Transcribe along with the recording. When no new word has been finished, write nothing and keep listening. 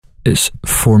It's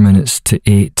 4 minutes to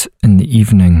 8 in the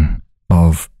evening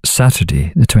of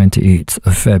Saturday, the 28th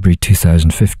of February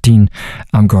 2015.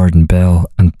 I'm Gordon Bell,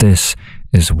 and this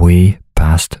is Way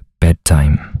Past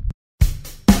Bedtime.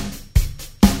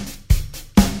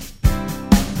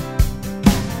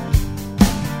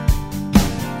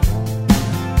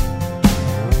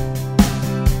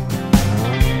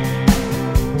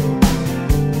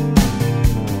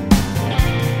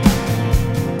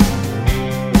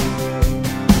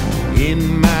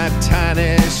 In my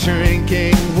tiny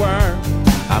shrinking world,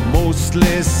 I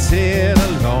mostly sit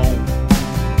alone.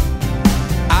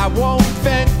 I won't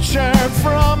venture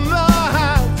from the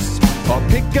house or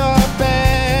pick up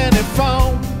any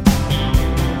phone.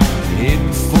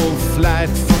 In full flight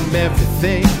from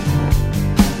everything,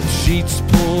 sheets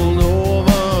pulled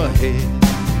overhead.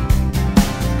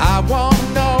 I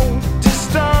want no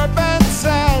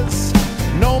disturbances,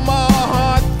 no more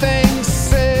hard things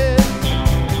said.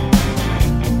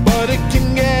 But it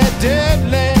can get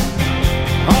deadly,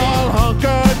 all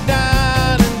hunkered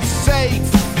down and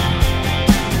safe,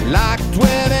 locked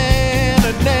within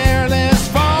a airless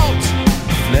vault.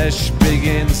 Flesh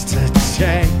begins to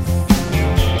chafe,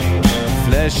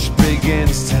 flesh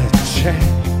begins to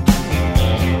chafe.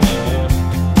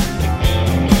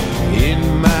 In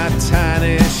my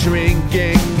tiny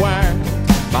shrinking world,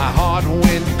 my heart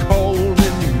went cold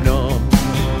and numb.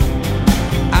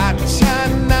 I try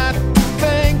not to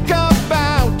think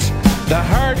about the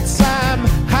hurts I'm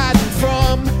hiding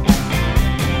from.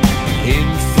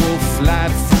 In full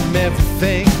flight from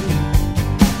everything,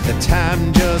 the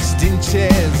time just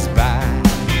inches by.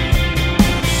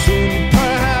 Soon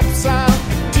perhaps I'll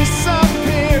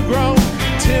disappear, grown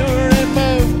till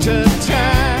removed to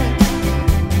time.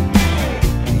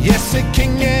 Yes, it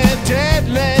can get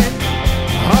deadly,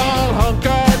 all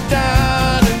hunkered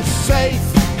down and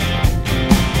safe,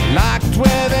 locked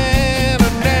within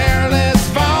an airless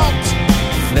vault.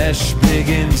 Flesh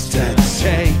begins to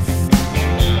chafe,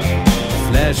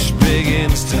 flesh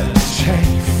begins to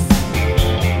chafe.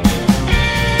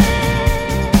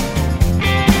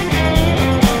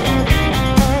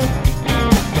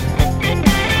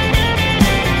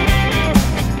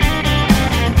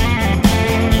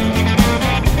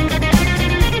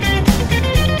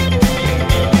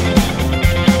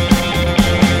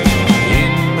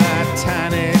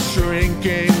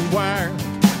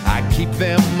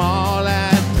 Them all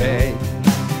at bay.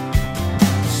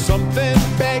 Something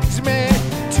begs me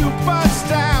to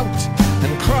bust out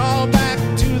and crawl back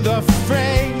to the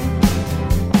fray.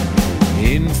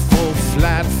 In full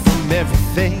flight from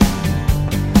everything,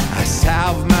 I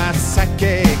salve my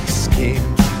psychic skin,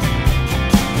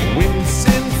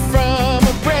 wincing from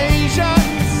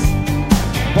abrasions,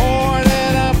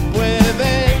 boarded up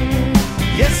within.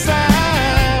 Yes,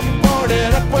 I'm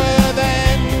boarded up within.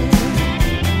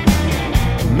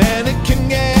 Man, it can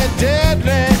get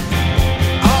deadly,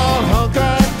 all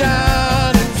hunkered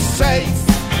down and safe,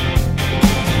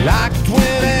 locked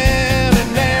within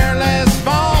an airless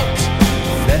vault.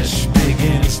 Flesh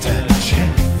begins to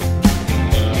chafe,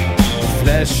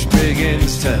 flesh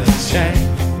begins to chafe,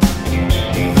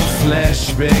 the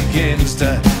flesh begins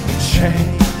to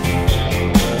chafe.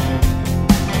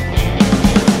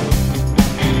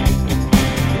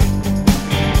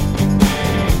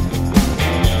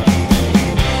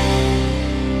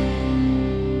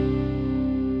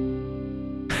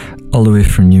 All the way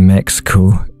from New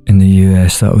Mexico in the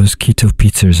US, that was Kito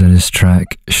Peters and his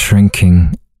track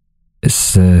Shrinking.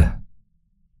 It's the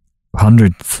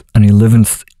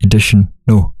 111th edition.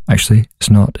 No, actually, it's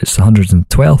not. It's the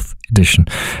 112th edition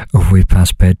of Way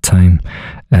Past Bedtime.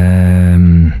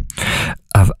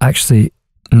 I've actually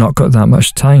not got that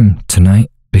much time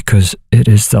tonight because it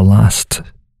is the last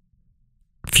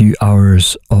few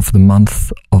hours of the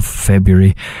month of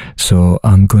February, so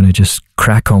I'm going to just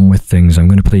crack on with things. I'm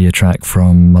going to play you a track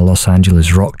from a Los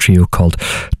Angeles rock trio called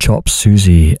Chop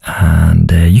Suzy,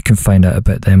 and you can find out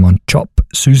about them on Chop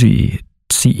Suzy,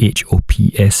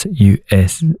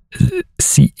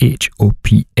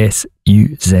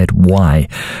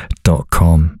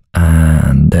 ChopSuzy.com,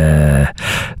 and the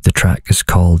track is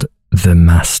called The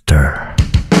Master.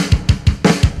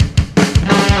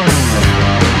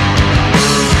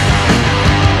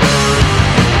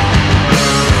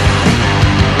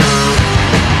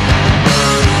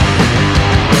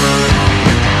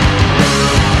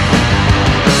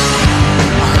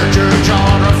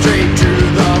 Straight to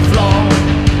the floor,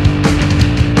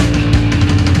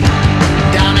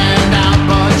 down and out,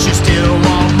 but you still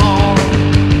want more.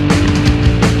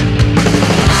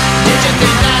 Did you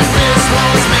think that this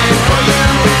was made for you?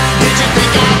 Did you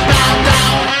think I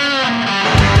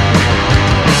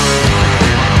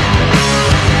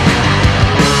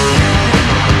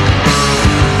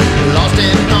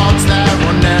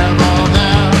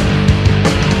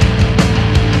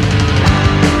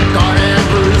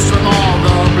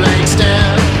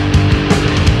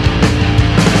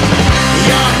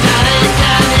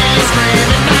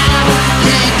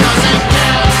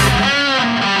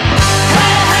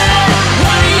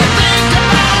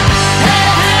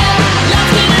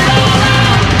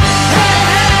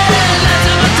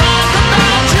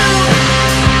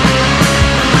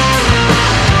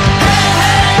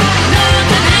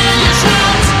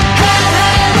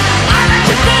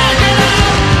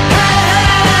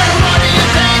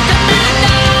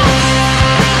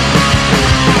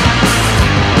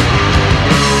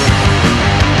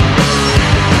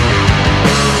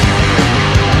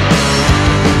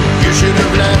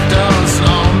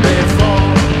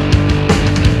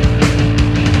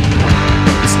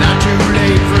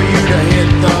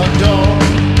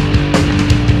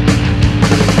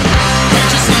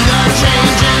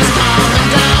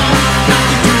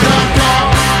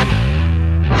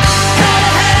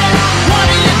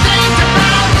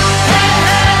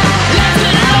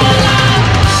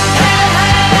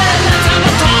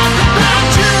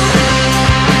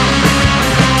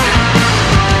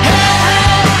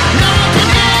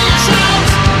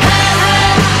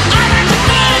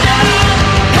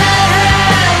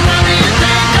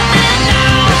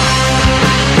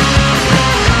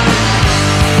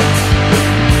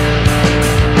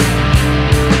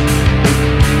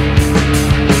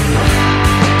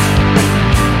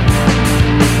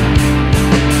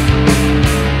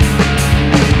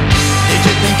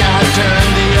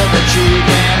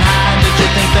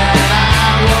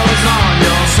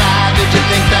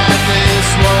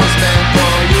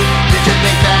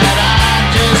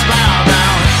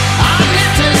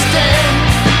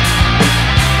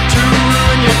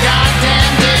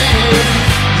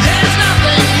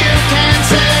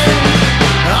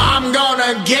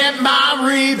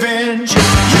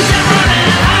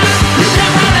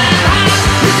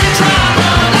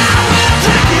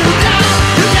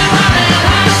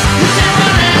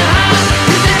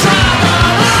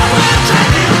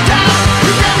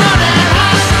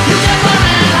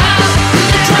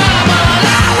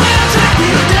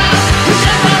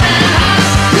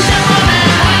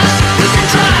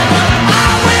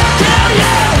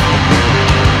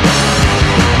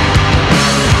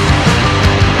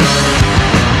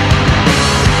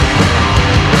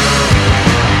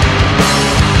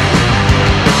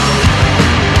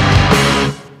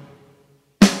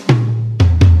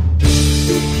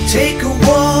Take a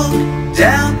walk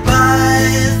down by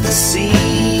the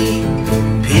sea,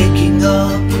 picking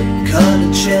up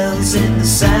colored shells in the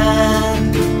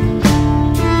sand.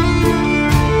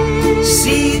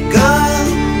 Seagull,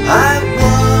 I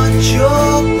watch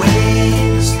your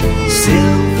wings,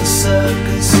 silver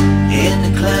circus in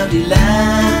a cloudy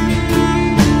land.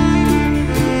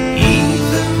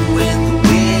 Even when the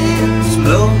winds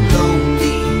blow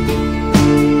lonely,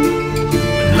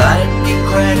 when lightning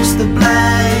cracks the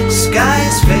black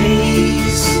sky's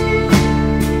face,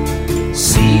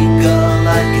 Seagull,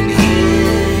 I can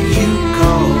hear you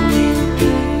calling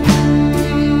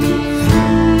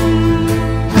through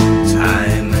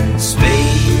time and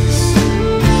space.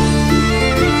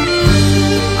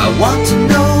 I want to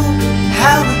know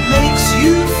how it makes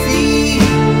you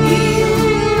feel,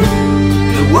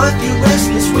 the what your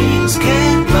restless wings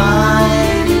can't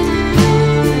find.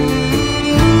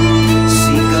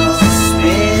 Seagull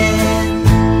spin,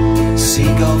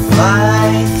 seagull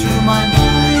fly through my mind.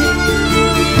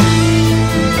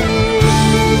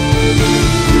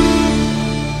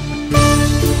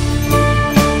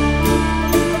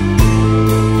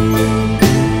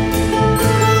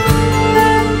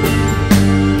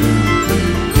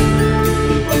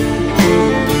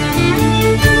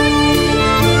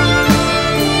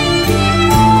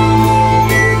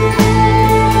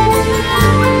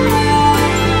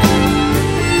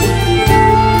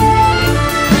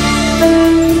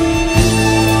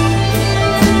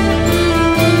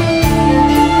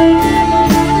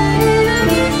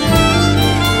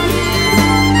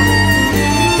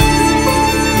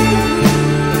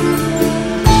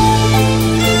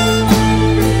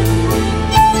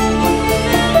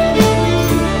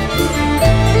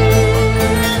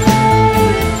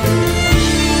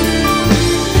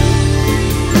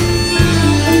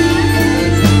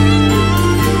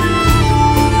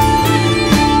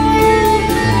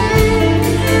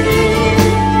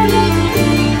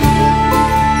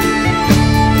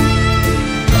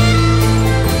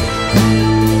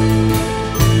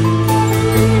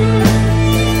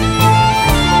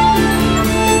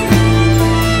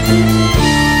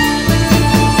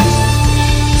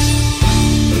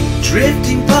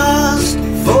 Drifting past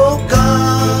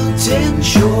forgotten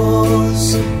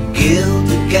shores,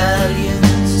 gilded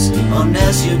galleons on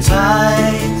azure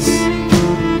tides.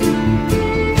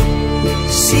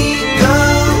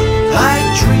 Seagull, I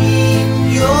dream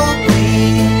your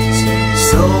wings,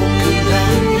 sole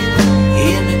companion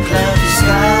in a cloudy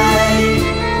sky.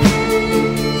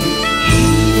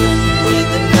 Even when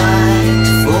the night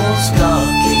falls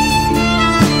darkly,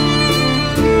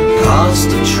 cast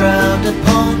a shroud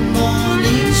upon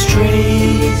morning's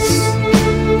trace.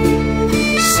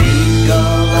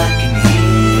 Seagull, I can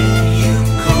hear you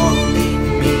calling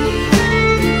me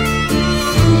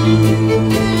through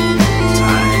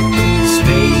time and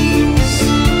space.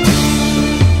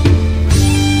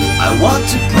 I want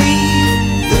to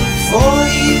breathe the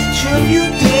voyage of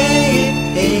your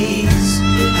days.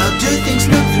 How do things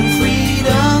look through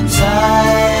freedom's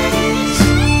eyes?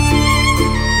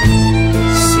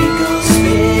 Seagull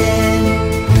spin,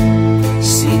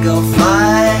 seagull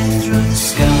fly through the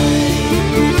sky.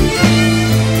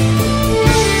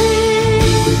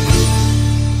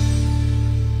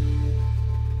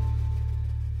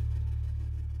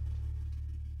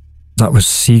 That was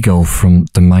Seagull from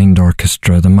the Mind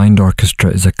Orchestra. The Mind Orchestra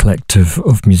is a collective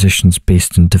of musicians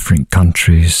based in different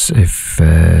countries. If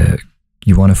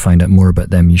you want to find out more about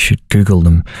them, you should Google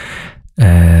them.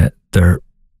 They're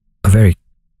a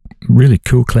really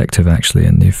cool collective, actually,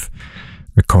 and they've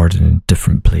recorded in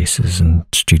different places and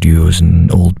studios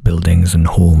and old buildings and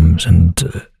homes, and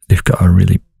they've got a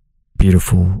really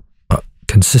beautiful,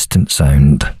 consistent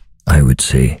sound, I would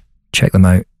say. Check them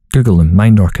out. Google them,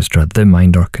 Mind Orchestra, the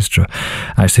Mind Orchestra.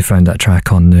 I actually found that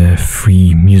track on the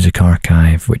Free Music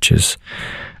Archive, which is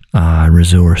a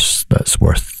resource that's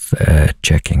worth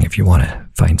checking if you want to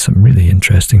find some really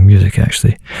interesting music,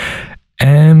 actually.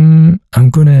 I'm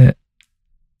going to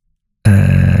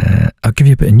I'll give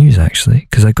you a bit of news, actually,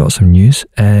 because I got some news.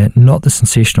 Not the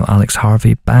Sensational Alex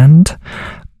Harvey Band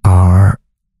are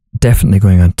definitely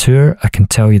going on tour. I can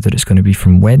tell you that it's going to be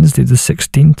from Wednesday the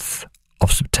 16th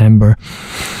of September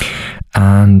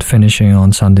and finishing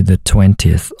on Sunday the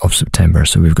 20th of September.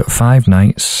 So we've got 5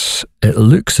 nights. It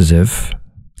looks as if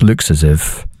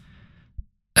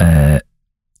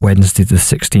Wednesday the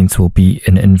 16th will be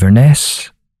in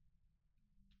Inverness.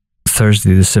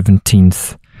 Thursday the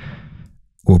 17th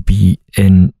will be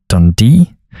in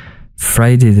Dundee.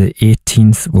 Friday the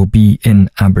 18th will be in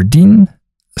Aberdeen.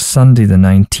 Sunday the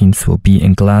 19th will be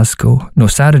in Glasgow. No,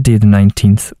 Saturday the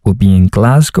 19th will be in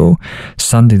Glasgow.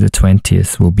 Sunday the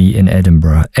 20th will be in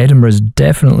Edinburgh. Edinburgh is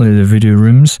definitely the Voodoo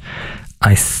Rooms.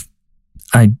 I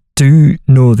do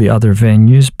know the other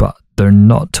venues, but they're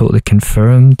not totally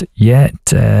confirmed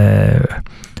yet.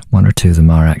 One or two of them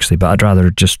are actually, but I'd rather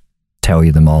just tell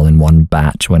you them all in one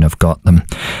batch when I've got them.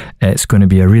 It's going to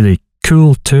be a really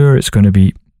cool tour. It's going to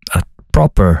be a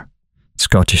proper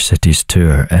Scottish Cities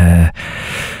tour.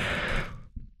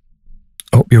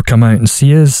 Hope you'll come out and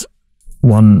see us.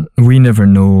 We never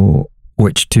know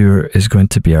which tour is going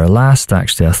to be our last.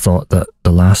 Actually, I thought that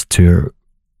the last tour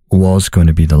was going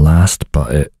to be the last,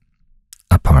 but it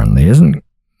apparently isn't.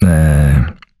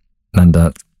 And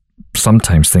I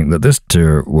sometimes think that this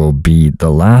tour will be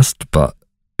the last, but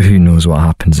who knows what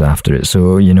happens after it.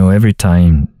 So, every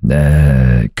time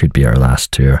could be our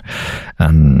last tour.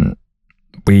 And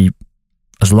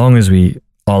as long as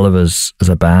all of us as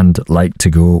a band like to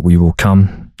go, we will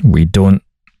come. We don't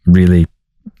really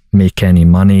make any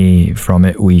money from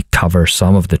it. We cover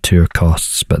some of the tour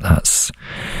costs, but that's,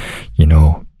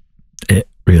 it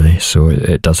really. So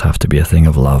it does have to be a thing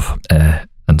of love.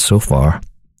 And so far,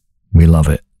 we love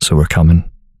it. So we're coming.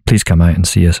 Please come out and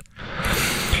see us.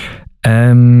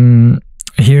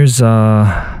 Here's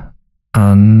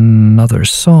another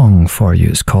song for you.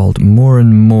 It's called More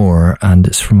and More, and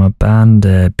it's from a band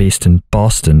based in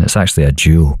Boston. It's actually a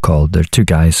duo they're two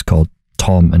guys called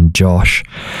Tom and Josh,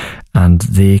 and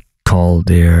they call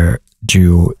their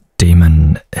duo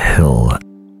Damon Hill.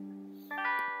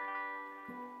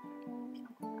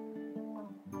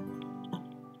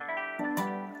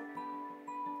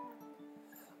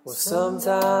 Well,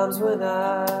 sometimes when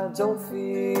I don't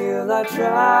feel like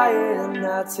trying,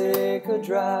 I take a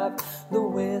drive. The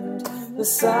wind, the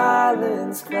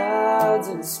silence, clouds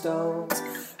and stones,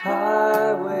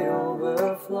 highway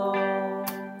overflown.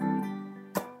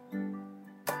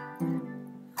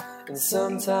 And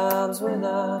sometimes when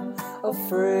I'm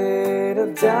afraid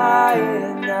of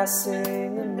dying, I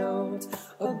sing a note,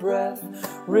 a breath,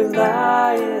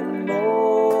 relying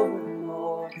more and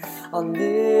more on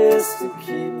this to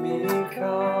keep me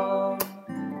calm.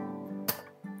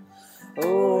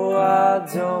 Oh, I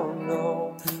don't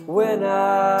know when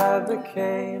I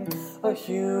became a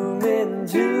human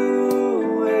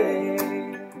doing,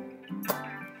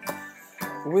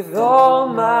 with all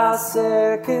my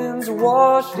seconds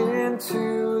washed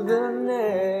into the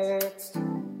next.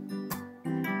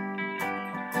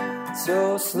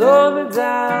 So slow me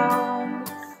down,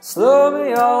 slow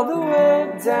me all the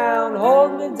way down,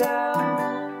 hold me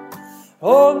down,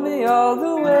 hold me all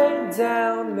the way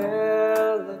down,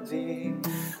 melody,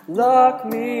 lock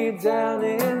me down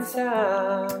in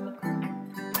time.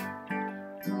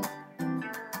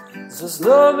 So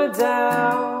slow me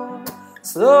down,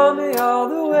 slow me all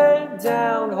the way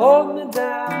down, hold me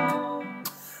down,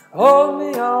 hold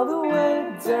me all the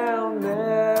way down,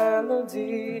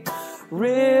 melody,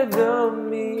 rhythm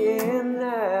me in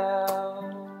now.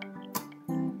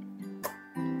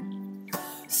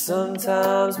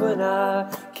 Sometimes when I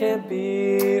can't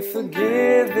be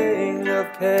forgiving the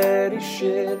petty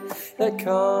shit that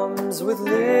comes with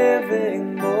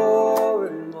living more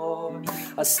and more,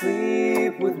 I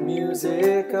sleep with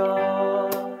music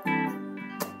on.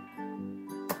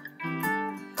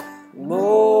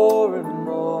 More and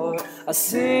more, I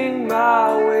sing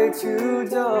my way to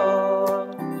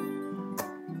dawn.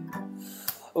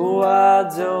 Oh, I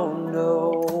don't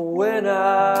know when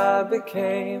I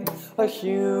became a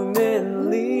human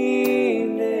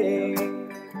leaning,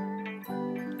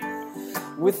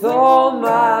 with all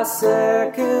my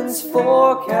seconds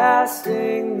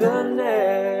forecasting the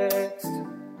next.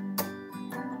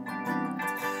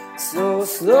 So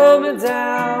slow me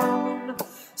down,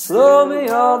 slow me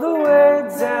all the way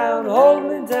down, hold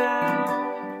me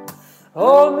down,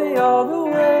 hold me all the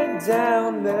way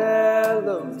down,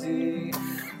 melody,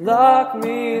 lock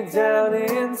me down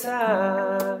in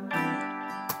time.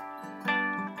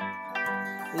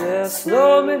 Yeah,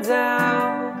 slow me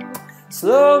down,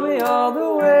 slow me all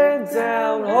the way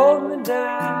down, hold me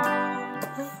down,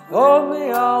 hold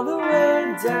me all the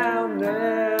way down,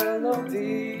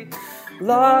 melody,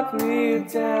 lock me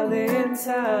down in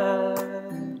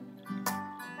time.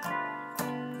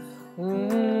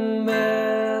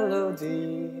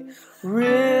 Melody,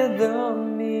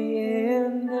 rhythm me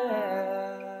in now.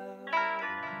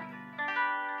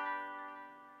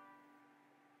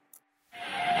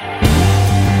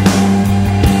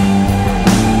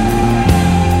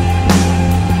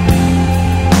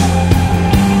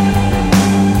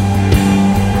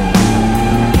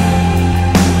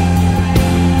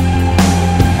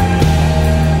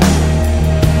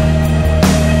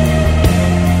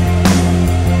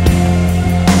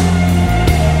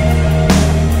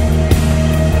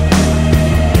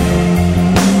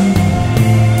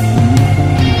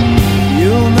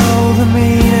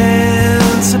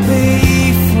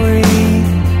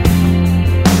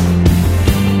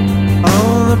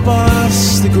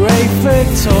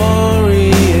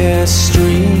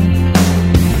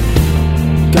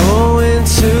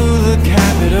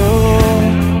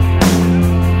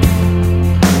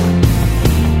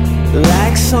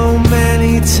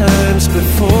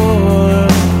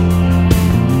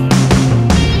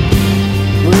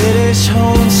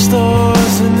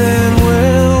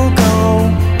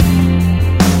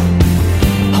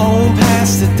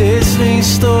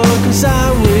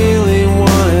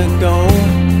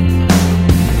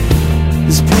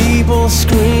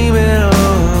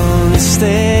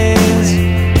 stairs.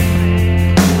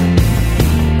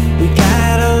 We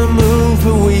gotta move,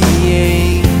 but we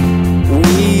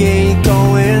ain't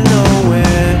going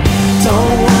nowhere.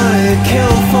 Don't wanna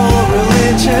kill for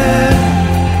religion.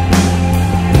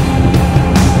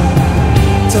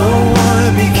 Don't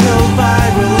wanna be killed by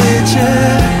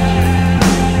religion.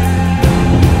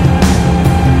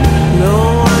 No,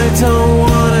 I don't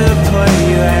wanna play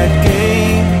that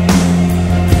game.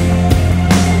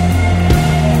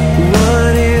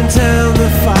 Running down the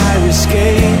fire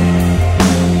escape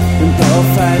in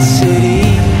Belfast City.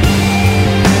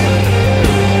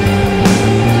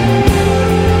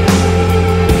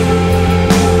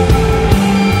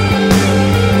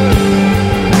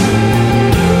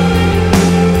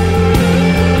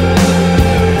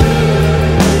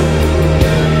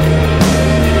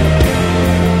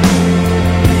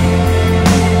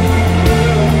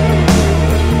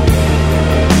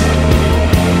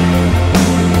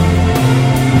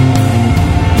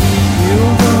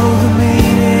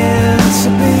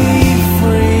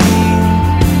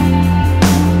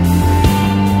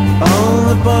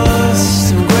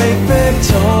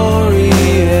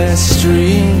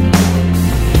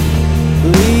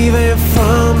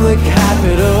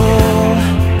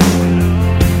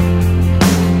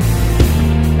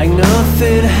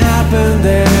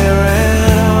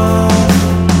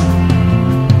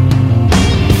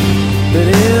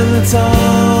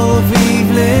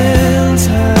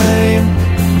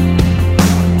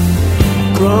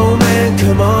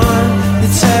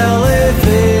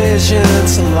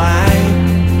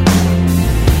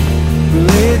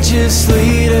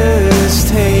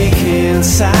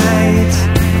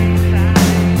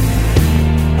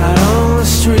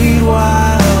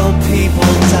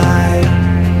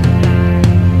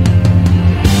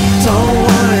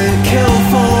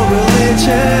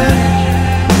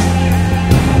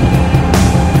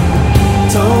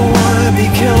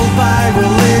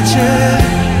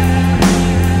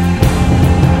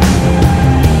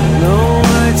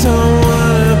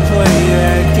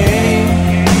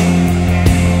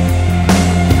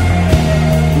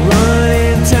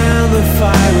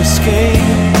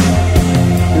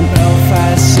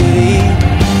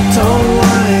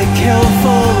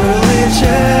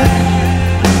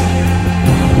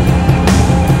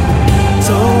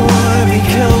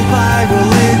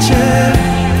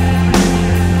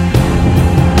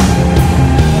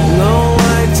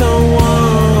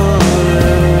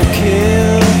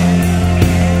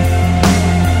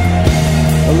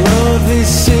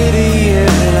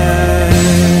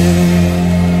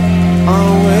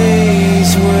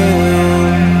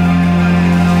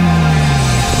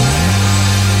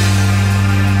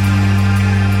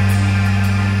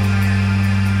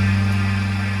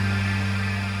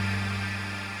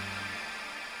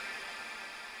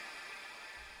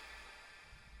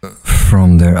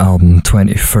 From their album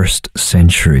 21st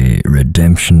Century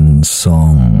Redemption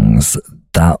Songs,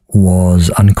 that was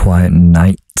Unquiet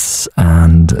Nights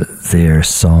and their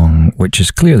song, which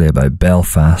is clearly about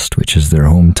Belfast, which is their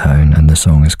hometown, and the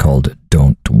song is called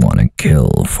Don't Wanna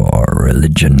Kill for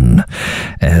Religion.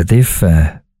 They've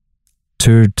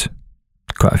toured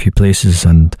quite a few places,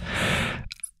 and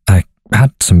I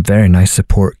had some very nice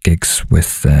support gigs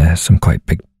with some quite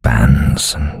big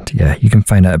bands, and yeah, you can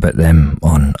find out about them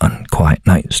on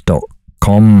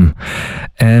unquietnights.com.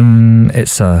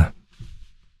 It's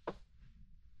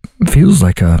feels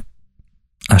like a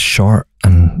short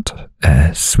and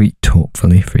sweet,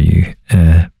 hopefully for you,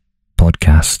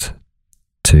 podcast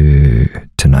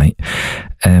tonight.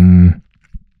 I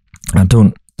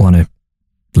don't want to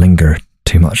linger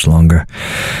too much longer.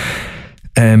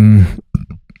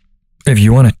 If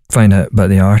you want to find out about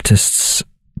the artists,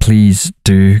 please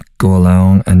do go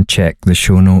along and check the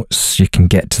show notes. You can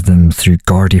get to them through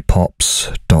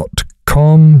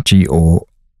gordypops.com,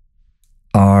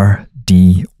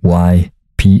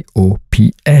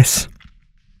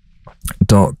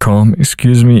 GORDYPOPS.com.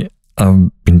 Excuse me, I've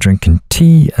been drinking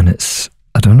tea and it's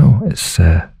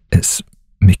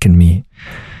making me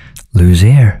lose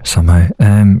air somehow.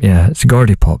 It's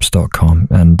gordypops.com,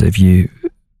 and if you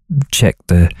check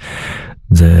the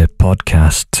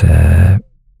podcast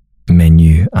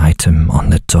menu item on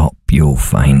the top, you'll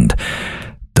find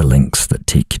the links that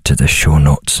take you to the show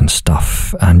notes and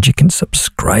stuff, and you can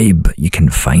subscribe. You can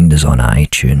find us on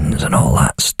iTunes and all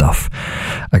that stuff.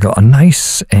 I got a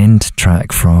nice end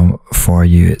track for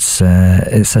you. It's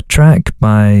a track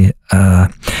by a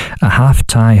half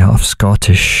Thai, half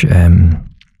Scottish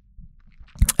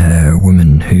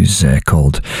woman who's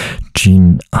called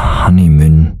Jean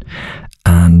Honeymoon,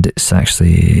 and it's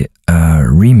actually a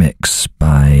remix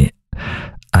by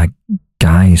a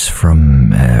guys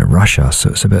from Russia, so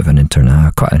it's a bit of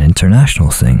quite an international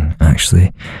thing,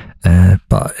 actually.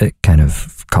 But it kind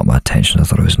of caught my attention. I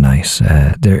thought it was nice.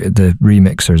 The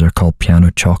remixers are called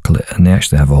Pianochocolate, and they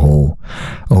actually have a whole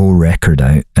record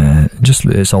out.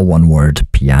 It's all one word,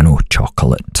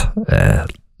 Pianochocolate.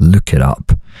 Look it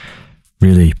up.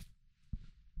 Really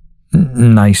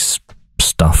nice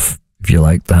stuff if you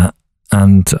like that.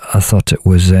 And I thought it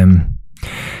was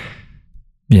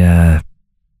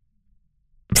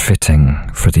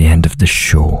fitting for the end of the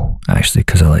show, actually,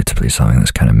 because I like to play something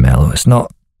that's kind of mellow. It's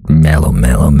not mellow.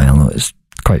 It's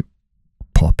quite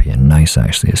poppy and nice,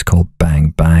 actually. It's called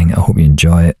Bang Bang. I hope you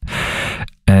enjoy it.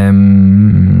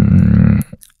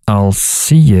 I'll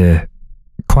see you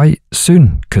quite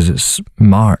soon, because it's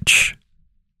March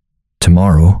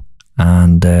tomorrow,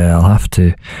 and I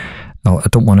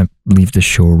don't want to leave the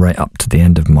show right up to the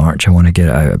end of March. I want to get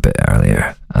it out a bit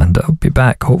earlier, and I'll be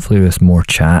back hopefully with more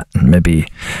chat and maybe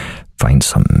find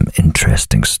some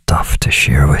interesting stuff to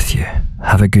share with you.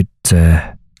 Have a good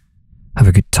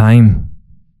time.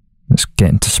 It's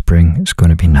getting to spring. It's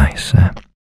going to be nice.